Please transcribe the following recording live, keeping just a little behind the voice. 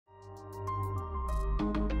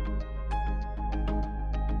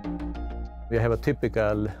We have a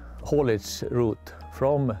typical haulage route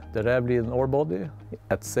from the Boliden ore body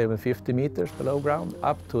at 750 meters below ground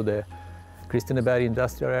up to the Kristineberg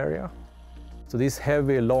industrial area. So this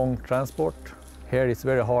heavy, long transport, here it's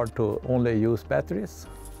very hard to only use batteries.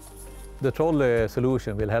 The trolley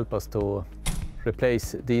solution will help us to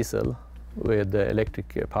replace diesel with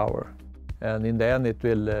electric power. And in the end it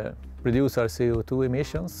will reduce our CO2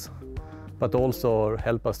 emissions, but also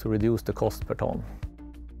help us to reduce the cost per ton.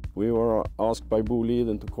 We were asked by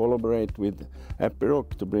Boliden to collaborate with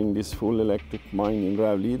Epiroc to bring this full electric mine in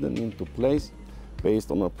Boliden into place.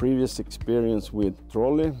 Based on our previous experience with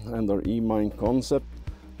Trolley and our eMine concept,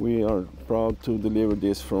 we are proud to deliver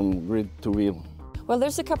this from grid to wheel. Well,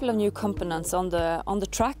 there's a couple of new components on the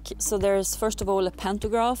track. So there's first of all a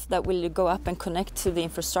pantograph that will go up and connect to the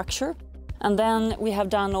infrastructure. And then we have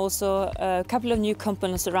done also a couple of new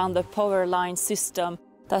components around the power line system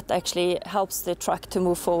that actually helps the truck to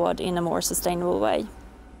move forward in a more sustainable way.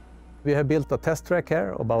 We have built a test track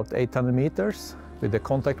here, about 800 meters, with the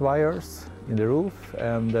contact wires in the roof.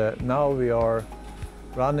 And now we are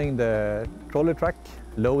running the trolley truck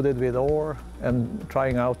loaded with ore and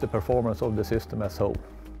trying out the performance of the system as whole.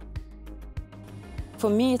 For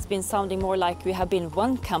me, it's been sounding more like we have been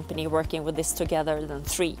one company working with this together than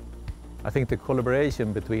three. I think the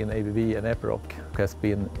collaboration between ABB and Epiroc has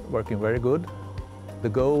been working very good. The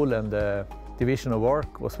goal and the division of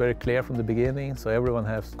work was very clear from the beginning, so everyone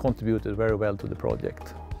has contributed very well to the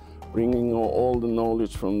project. Bringing all the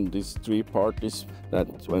knowledge from these three parties,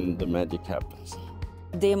 that's when the magic happens.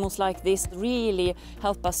 Demos like this really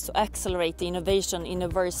help us to accelerate the innovation in a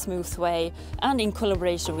very smooth way and in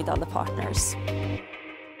collaboration with other partners.